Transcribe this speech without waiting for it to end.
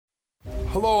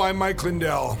Hello, I'm Mike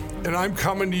Lindell, and I'm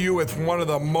coming to you with one of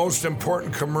the most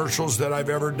important commercials that I've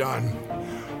ever done.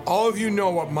 All of you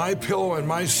know what MyPillow and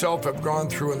myself have gone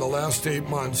through in the last 8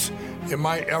 months in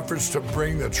my efforts to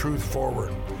bring the truth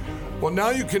forward. Well, now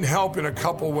you can help in a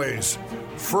couple ways.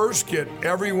 First, get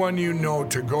everyone you know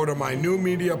to go to my new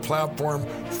media platform,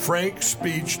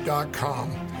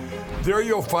 frankspeech.com. There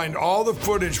you'll find all the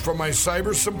footage from my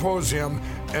cyber symposium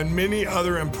and many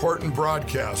other important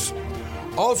broadcasts.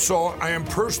 Also, I am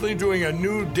personally doing a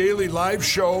new daily live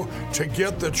show to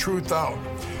get the truth out.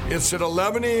 It's at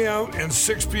 11 a.m. and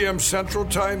 6 p.m. Central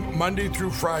Time, Monday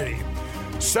through Friday.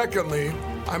 Secondly,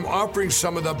 I'm offering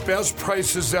some of the best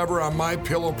prices ever on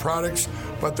MyPillow products,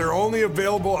 but they're only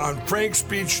available on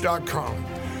frankspeech.com.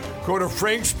 Go to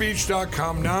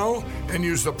frankspeech.com now and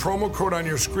use the promo code on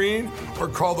your screen or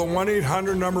call the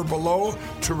 1-800 number below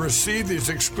to receive these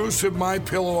exclusive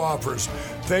MyPillow offers.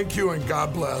 Thank you and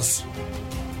God bless.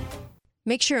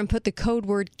 Make sure and put the code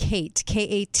word KATE,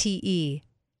 K-A-T-E.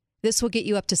 This will get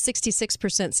you up to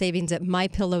 66% savings at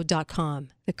mypillow.com.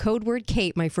 The code word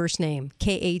KATE, my first name,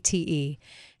 K-A-T-E.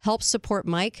 Help support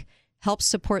Mike, help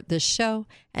support this show,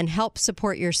 and help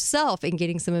support yourself in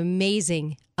getting some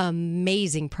amazing,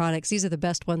 amazing products. These are the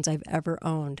best ones I've ever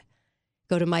owned.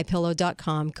 Go to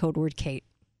mypillow.com, code word KATE.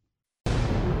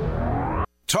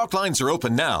 Talk lines are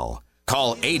open now.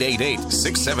 Call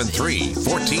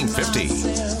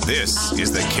 888-673-1450. This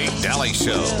is the Kate Dalley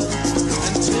Show.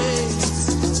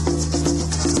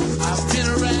 I've been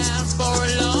around for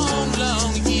a long,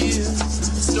 long year.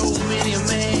 So many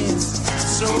men,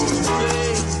 so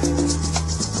great.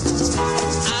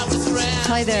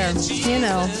 Hi there. You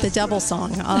know, the Devil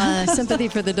song. Sympathy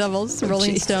for the Devils,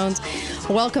 Rolling Stones.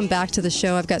 Welcome back to the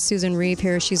show. I've got Susan Reeve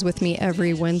here. She's with me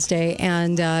every Wednesday.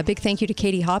 And big thank you to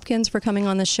Katie Hopkins for coming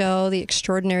on the show, the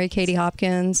extraordinary Katie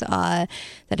Hopkins, that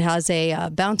has a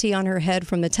bounty on her head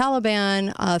from the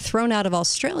Taliban, thrown out of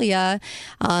Australia.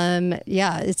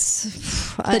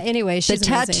 It's... anyway, she's the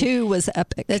tattoo was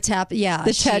epic. The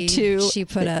tattoo. She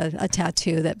put a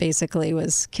tattoo that basically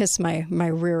was "Kiss my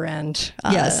rear end."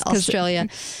 Yes, Australia.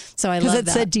 So I love that.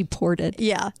 Because it said deported.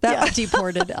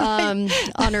 Deported on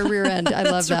her rear end. I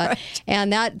love that. Right.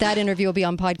 And that interview will be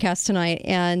on podcast tonight,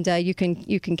 and you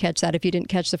can catch that if you didn't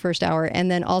catch the first hour.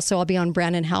 And then also I'll be on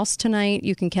Brandon House tonight.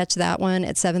 You can catch that one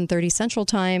at 7:30 Central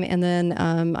Time. And then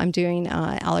I'm doing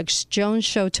Alex Jones'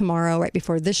 show tomorrow, right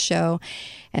before this show.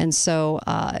 And so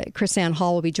Chris Ann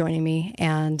Hall will be joining me,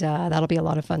 and that'll be a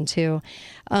lot of fun too.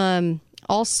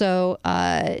 Also,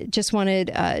 just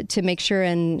wanted to make sure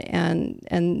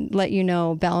and let you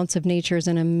know, Balance of Nature is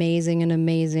an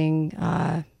amazing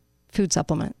food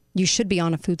supplement. You should be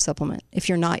on a food supplement. If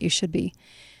you're not, you should be,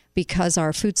 because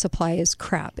our food supply is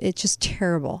crap. It's just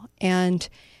terrible, and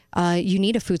you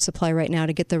need a food supply right now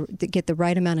to get the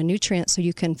right amount of nutrients so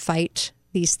you can fight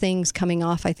these things coming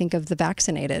off, I think, of the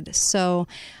vaccinated. So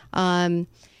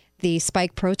the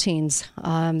spike proteins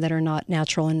that are not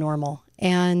natural and normal.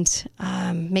 And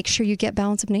make sure you get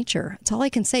Balance of Nature. That's all I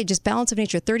can say. Just Balance of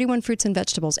Nature. 31 fruits and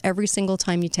vegetables every single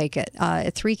time you take it.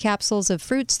 3 capsules of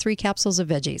fruits, 3 capsules of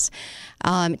veggies.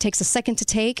 It takes a second to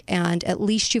take, and at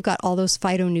least you've got all those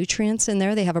phytonutrients in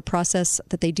there. They have a process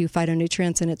that they do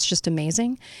phytonutrients, and it's just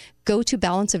amazing. Go to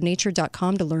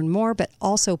balanceofnature.com to learn more, but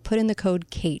also put in the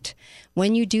code KATE.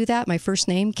 When you do that, my first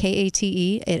name,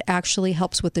 K-A-T-E, it actually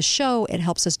helps with the show. It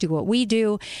helps us do what we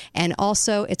do. And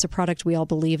also, it's a product we all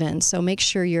believe in. So make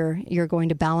sure you're going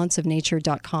to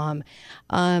balanceofnature.com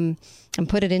and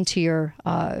put it into your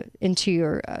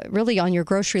really on your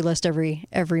grocery list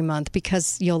every month,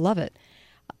 because you'll love it.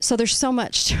 So there's so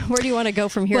much. Where do you want to go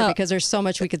from here? Well, because there's so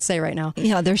much we could say right now.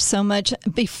 Yeah, there's so much.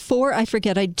 Before I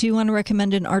forget, I do want to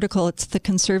recommend an article. It's the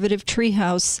Conservative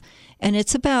Treehouse, and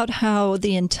it's about how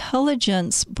the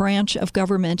intelligence branch of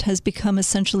government has become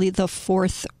essentially the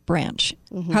fourth branch,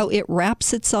 how it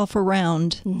wraps itself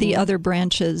around the other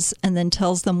branches and then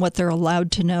tells them what they're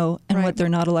allowed to know and what they're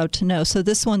not allowed to know. So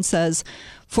this one says,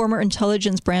 former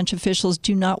intelligence branch officials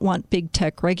do not want big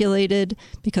tech regulated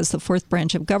because the fourth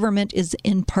branch of government is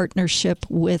in partnership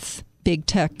with big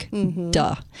tech.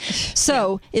 Duh.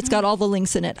 So it's got all the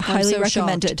links in it. Highly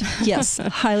recommended. Yes,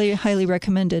 highly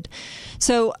recommended.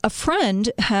 So a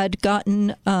friend had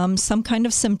gotten some kind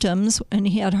of symptoms, and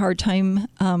he had a hard time.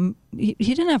 He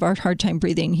didn't have a hard time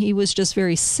breathing. He was just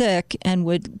very sick and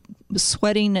was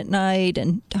sweating at night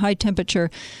and high temperature.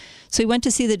 So he went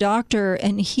to see the doctor,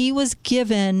 and he was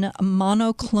given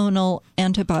monoclonal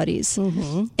antibodies.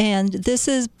 And this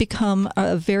has become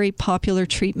a very popular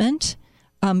treatment.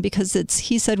 Because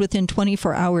he said within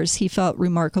 24 hours he felt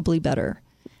remarkably better.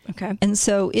 Okay. And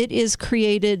so it is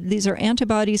created, these are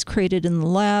antibodies created in the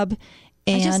lab,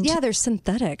 And they're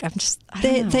synthetic. I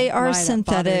don't know they are why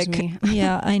synthetic. That bothers me.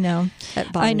 Yeah, I know.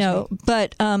 I know. Me.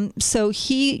 But so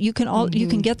you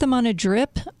can get them on a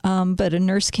drip. But a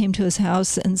nurse came to his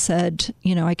house and said,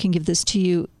 I can give this to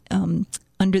you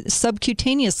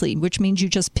subcutaneously, which means you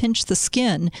just pinch the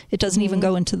skin. It doesn't even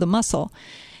go into the muscle.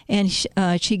 And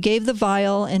she gave the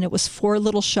vial, and it was 4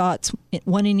 little shots,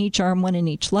 1 in each arm, 1 in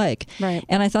each leg. Right.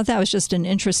 And I thought that was just an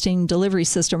interesting delivery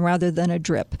system rather than a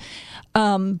drip.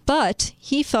 But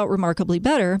he felt remarkably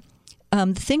better.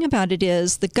 The thing about it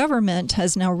is the government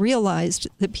has now realized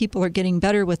that people are getting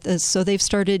better with this, so they've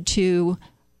started to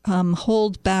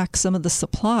hold back some of the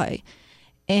supply.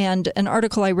 And an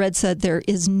article I read said there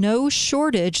is no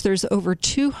shortage. There's over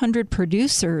 200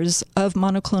 producers of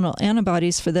monoclonal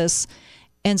antibodies for this.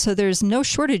 And so there's no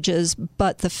shortages,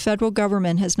 but the federal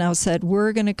government has now said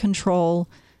we're going to control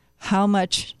how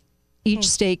much each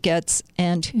state gets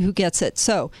and who gets it.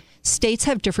 So states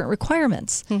have different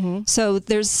requirements. So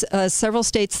there's several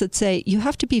states that say you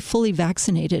have to be fully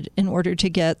vaccinated in order to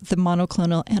get the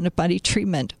monoclonal antibody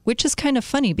treatment, which is kind of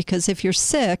funny because if you're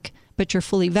sick but you're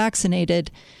fully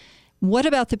vaccinated, what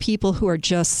about the people who are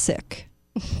just sick?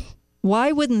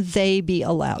 Why wouldn't they be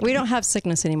allowed? We don't have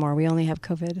sickness anymore. We only have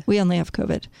COVID. We only have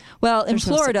COVID. Well, in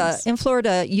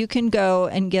Florida, you can go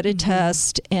and get a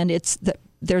test, and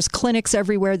there's clinics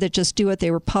everywhere that just do it. They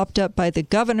were popped up by the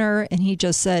governor, and he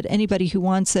just said anybody who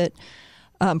wants it,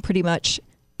 pretty much.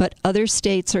 But other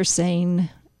states are saying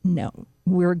no.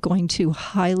 We're going to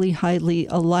highly, highly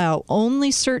allow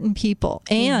only certain people.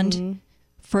 And,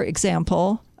 for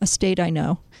example, a state I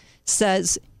know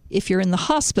says, if you're in the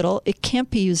hospital, it can't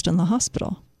be used in the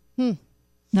hospital.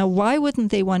 Now, why wouldn't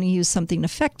they want to use something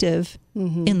effective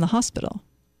in the hospital?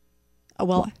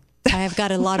 Well, I have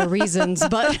got a lot of reasons,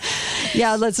 but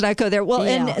yeah, let's not go there. Well,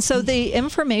 and so the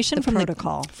information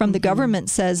from the government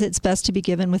says it's best to be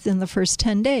given within the first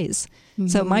 10 days.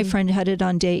 So my friend had it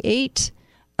on day 8.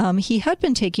 He had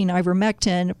been taking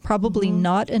ivermectin, probably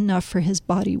not enough for his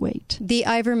body weight. The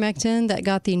ivermectin that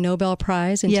got the Nobel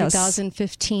Prize in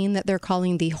 2015 that they're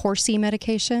calling the horsey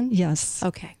medication? Yes.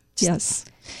 Okay. Yes.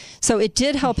 So it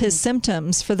did help his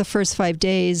symptoms for the first 5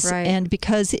 days. Right. And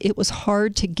because it was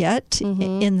hard to get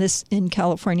in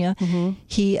California,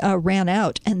 he ran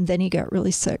out and then he got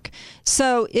really sick.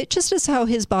 So it just is how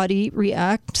his body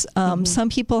reacts. Some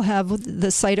people have the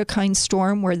cytokine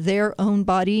storm where their own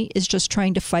body is just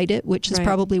trying to fight it, which is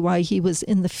probably why he was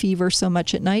in the fever so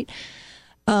much at night.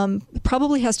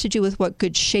 Probably has to do with what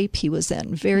good shape he was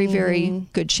in. Very, very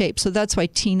good shape. So that's why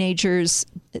teenagers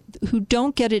who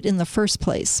don't get it in the first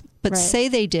place, but say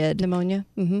they did, pneumonia,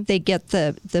 they get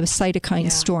the cytokine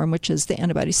storm, which is the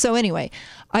antibody. So anyway,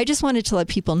 I just wanted to let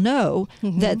people know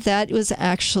that was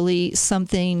actually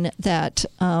something that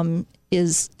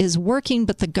is working,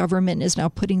 but the government is now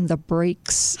putting the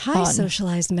brakes on.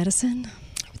 Socialized medicine.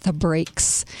 The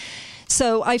brakes.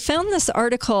 So I found this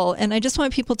article, and I just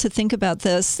want people to think about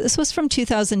this. This was from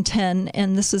 2010,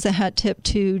 and this was a hat tip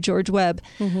to George Webb,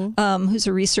 who's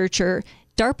a researcher.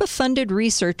 DARPA-funded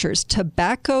researchers,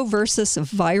 Tobacco versus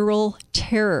Viral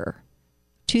Terror,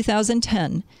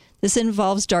 2010. This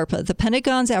involves DARPA. The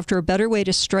Pentagon's after a better way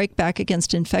to strike back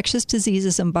against infectious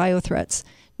diseases and biothreats.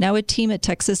 Now a team at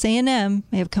Texas A&M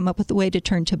may have come up with a way to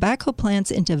turn tobacco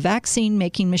plants into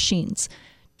vaccine-making machines.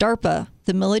 DARPA,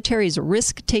 the military's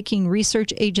risk-taking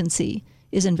research agency,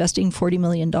 is investing $40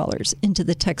 million into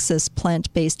the Texas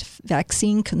plant-based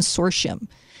vaccine consortium.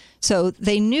 So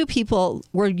they knew people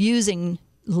were using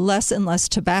less and less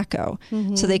tobacco.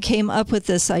 So they came up with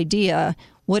this idea,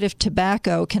 what if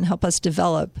tobacco can help us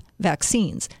develop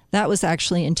vaccines? That was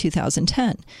actually in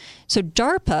 2010. So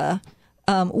DARPA,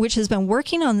 which has been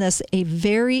working on this a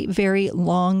very, very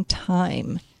long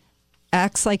time,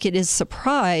 acts like it is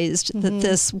surprised that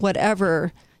this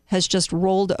whatever has just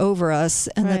rolled over us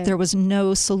and that there was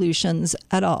no solutions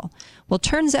at all. Well,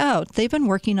 turns out they've been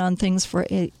working on things for,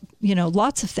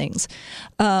 lots of things.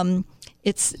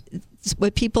 It's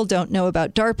what people don't know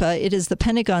about DARPA. It is the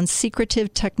Pentagon's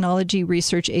secretive technology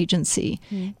research agency.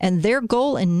 And their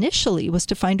goal initially was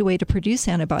to find a way to produce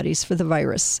antibodies for the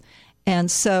virus.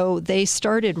 And so they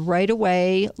started right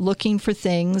away looking for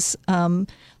things,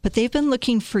 but they've been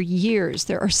looking for years.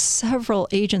 There are several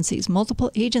agencies,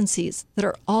 multiple agencies, that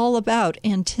are all about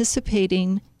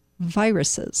anticipating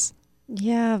viruses.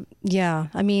 Yeah.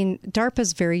 I mean,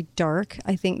 DARPA's very dark.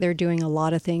 I think they're doing a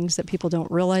lot of things that people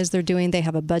don't realize they're doing. They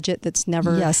have a budget that's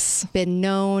never been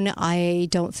known. I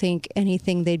don't think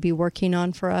anything they'd be working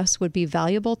on for us would be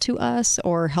valuable to us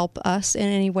or help us in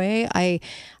any way. I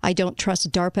don't trust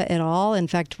DARPA at all. In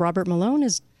fact, Robert Malone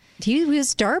he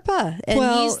was DARPA,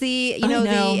 and he's the the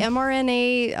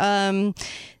mRNA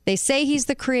They say he's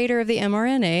the creator of the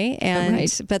mRNA,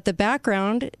 and but the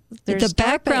background, there's the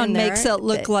background makes it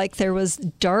look like there was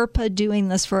DARPA doing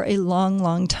this for a long,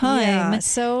 long time. Yeah,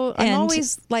 so I'm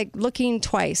always like looking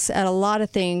twice at a lot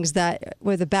of things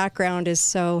where the background is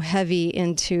so heavy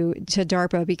to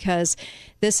DARPA, because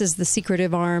this is the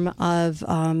secretive arm of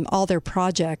all their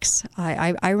projects.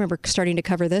 I remember starting to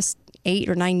cover this 8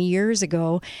 or 9 years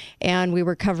ago, and we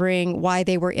were covering why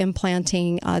they were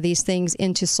implanting these things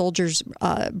into soldiers'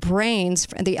 brains.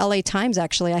 The LA Times,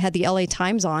 actually, I had the LA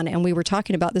Times on, and we were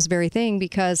talking about this very thing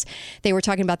because they were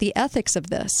talking about the ethics of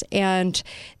this, and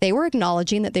they were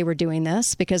acknowledging that they were doing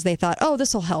this because they thought, oh,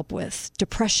 this will help with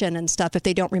depression and stuff if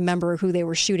they don't remember who they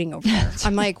were shooting over.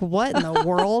 I'm like, what in the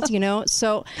world,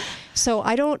 So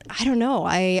I don't know.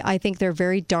 I think they're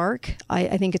very dark.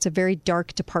 I think it's a very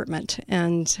dark department,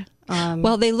 and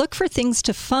well, they look for things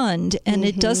to fund, and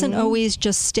it doesn't always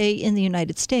just stay in the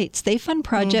United States. They fund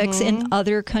projects in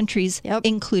other countries,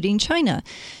 including China.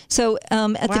 So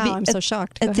I'm so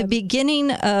shocked. At the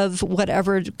beginning of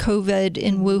whatever COVID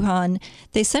in Wuhan,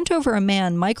 they sent over a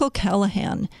man, Michael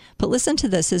Callahan. But listen to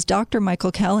this: is Dr.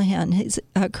 Michael Callahan. His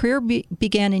career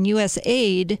began in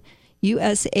USAID,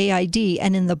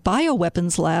 and in the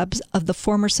bioweapons labs of the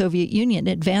former Soviet Union,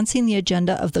 advancing the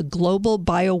agenda of the global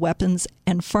bioweapons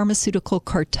and pharmaceutical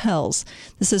cartels.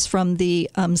 This is from the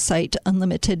site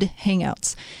Unlimited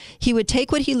Hangouts. He would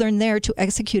take what he learned there to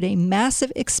execute a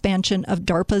massive expansion of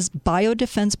DARPA's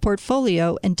biodefense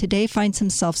portfolio, and today finds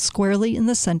himself squarely in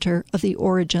the center of the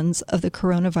origins of the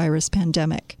coronavirus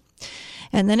pandemic.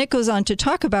 And then it goes on to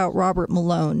talk about Robert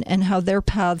Malone and how their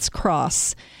paths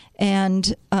cross.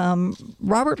 And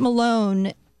Robert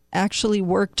Malone actually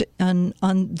worked on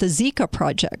the Zika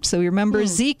project. So you remember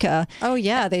Zika? Oh,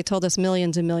 yeah. They told us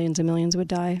millions and millions and millions would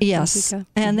die. Yes.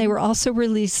 And they were also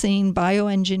releasing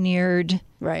bioengineered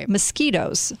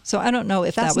mosquitoes. So I don't know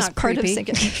if That's that was not part creepy. of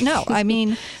Zika. No, I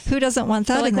mean, who doesn't want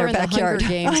that in their backyard? The Hunger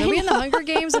Games. Are we in the Hunger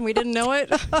Games and we didn't know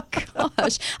it? Oh,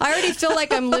 gosh. I already feel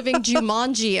like I'm living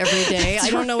Jumanji every day.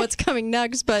 I don't know what's coming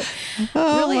next, but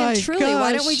really and truly,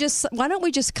 why don't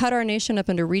we just cut our nation up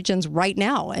into regions right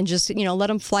now and just, let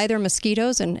them fly their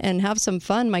mosquitoes and have some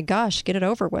fun? My gosh, get it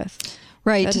over with.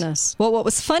 Right. Goodness. Well, what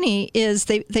was funny is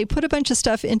they put a bunch of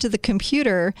stuff into the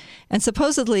computer, and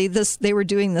supposedly they were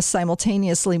doing this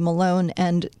simultaneously, Malone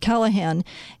and Callahan,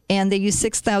 and they used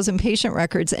 6,000 patient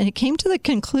records, and it came to the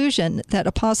conclusion that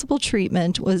a possible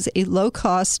treatment was a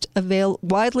low-cost,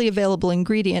 widely available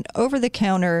ingredient,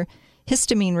 over-the-counter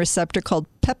histamine receptor called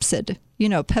Pepsid.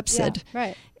 Pepsid. Yeah,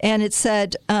 right. And it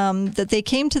said that they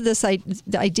came to this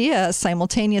idea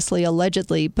simultaneously,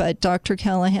 allegedly, but Dr.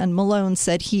 Callahan Malone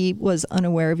said he was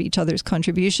unaware of each other's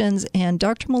contributions, and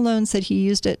Dr. Malone said he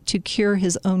used it to cure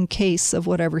his own case of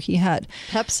whatever he had.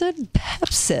 Pepsid?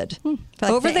 Pepsid.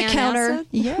 Like over the counter.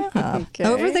 Yeah. Okay.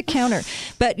 Over the counter.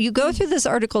 But you go through this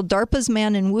article, DARPA's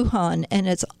Man in Wuhan, and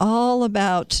it's all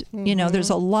about, there's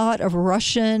a lot of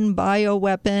Russian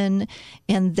bioweapon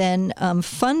and then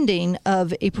funding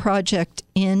of a project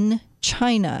in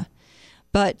China.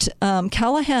 But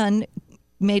Callahan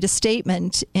made a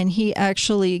statement, and he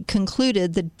actually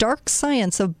concluded the dark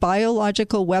science of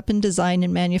biological weapon design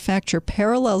and manufacture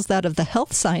parallels that of the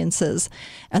health sciences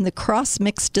and the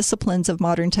cross-mixed disciplines of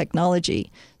modern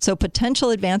technology. So potential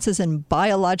advances in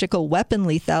biological weapon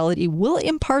lethality will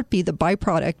in part be the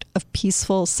byproduct of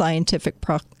peaceful scientific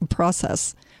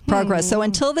progress. So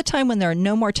until the time when there are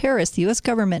no more terrorists, the U.S.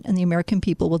 government and the American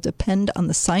people will depend on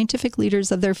the scientific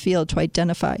leaders of their field to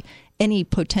identify any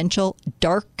potential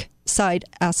dark side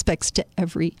aspects to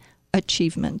every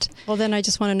achievement. Well, then I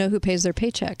just want to know who pays their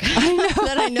paycheck. I know.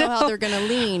 Then I know how they're going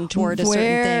to lean toward a certain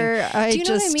thing. Do you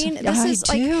know what I mean? This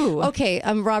I do. Okay,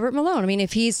 Robert Malone. I mean,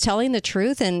 if he's telling the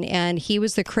truth and he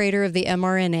was the creator of the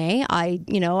mRNA,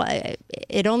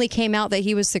 it only came out that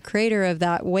he was the creator of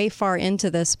that way far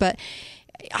into this, but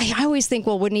I always think,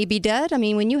 well, wouldn't he be dead? I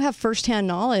mean, when you have firsthand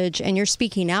knowledge and you're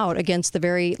speaking out against the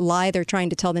very lie they're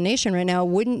trying to tell the nation right now,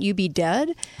 wouldn't you be dead?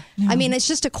 No. I mean, it's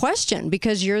just a question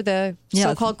because you're the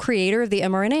so-called creator of the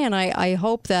mRNA, and I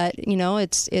hope that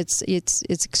it's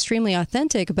extremely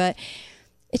authentic, but.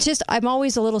 It's just, I'm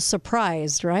always a little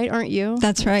surprised, right? Aren't you?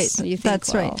 That's right.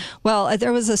 That's right. Well,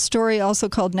 there was a story also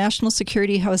called National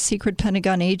Security, how a secret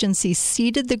Pentagon agency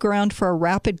seeded the ground for a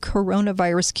rapid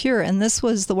coronavirus cure. And this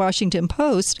was the Washington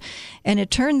Post. And it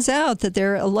turns out that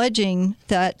they're alleging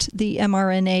that the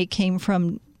mRNA came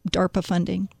from DARPA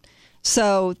funding.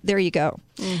 So there you go.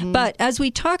 Mm-hmm. But as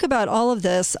we talk about all of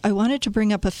this, I wanted to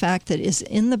bring up a fact that is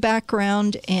in the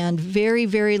background and very,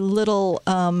 very little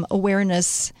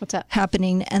awareness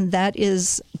happening, and that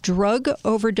is drug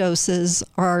overdoses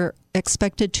are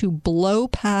expected to blow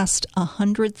past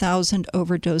 100,000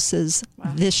 overdoses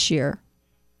this year.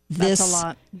 That's a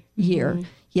lot. Year. Mm-hmm.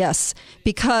 Yes,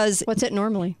 because... What's it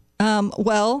normally?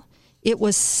 Well, it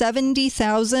was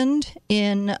 70,000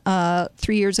 in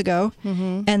 3 years ago,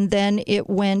 and then it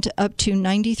went up to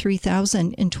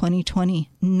 93,000 in 2020.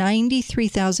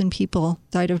 93,000 people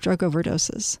died of drug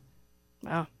overdoses.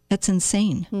 Wow. That's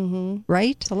insane,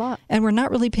 right? It's a lot. And we're not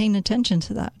really paying attention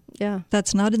to that. Yeah.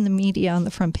 That's not in the media on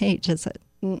the front page, is it?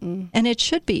 And it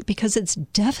should be, because it's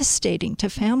devastating to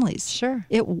families. Sure.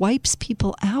 It wipes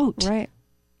people out. Right.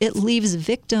 It leaves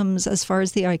victims as far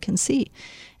as the eye can see.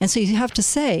 And so you have to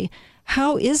say,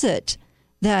 how is it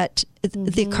that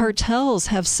the cartels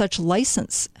have such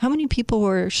license? How many people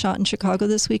were shot in Chicago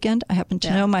this weekend? I happen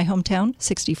to know my hometown,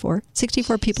 64.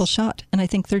 64 people shot, and I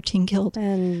think 13 killed.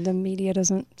 And the media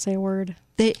doesn't say a word.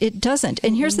 It doesn't.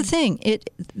 And here's the thing.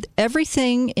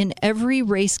 Everything in every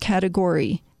race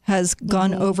category has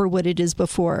gone over what it is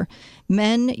before.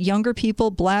 Men, younger people,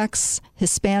 blacks,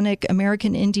 Hispanic,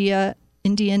 American, Indian,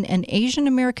 and Asian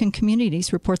American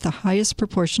communities report the highest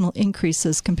proportional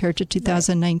increases compared to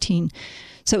 2019. Right.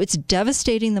 So it's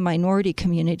devastating the minority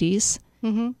communities,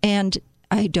 and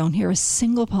I don't hear a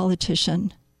single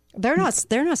politician. They're not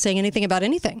saying anything about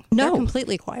anything. No. They're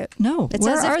completely quiet. No. It's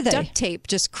Where as if are they? duct tape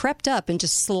just crept up and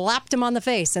just slapped them on the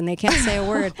face, and they can't say a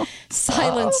word.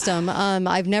 Silenced them.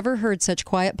 I've never heard such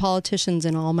quiet politicians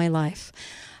in all my life.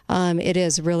 It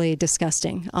is really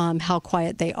disgusting how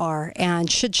quiet they are, and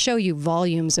should show you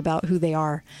volumes about who they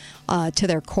are to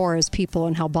their core as people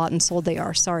and how bought and sold they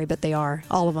are. Sorry, but they are,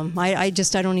 all of them.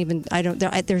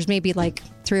 There's maybe like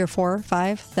 3 or 4 or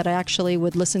 5 that I actually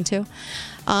would listen to.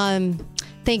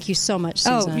 Thank you so much,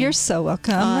 Susan. Oh, you're so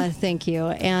welcome. Thank you.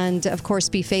 And, of course,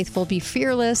 be faithful, be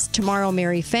fearless. Tomorrow,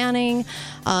 Mary Fanning.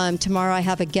 Tomorrow, I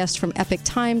have a guest from Epic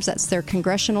Times. That's their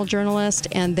congressional journalist.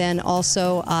 And then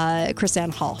also Chris Ann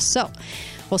Hall. So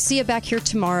we'll see you back here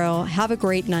tomorrow. Have a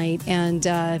great night. And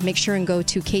make sure and go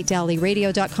to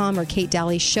KateDalleyRadio.com or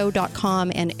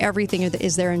KateDalleyShow.com. And everything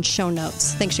is there in show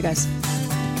notes. Thanks, you guys.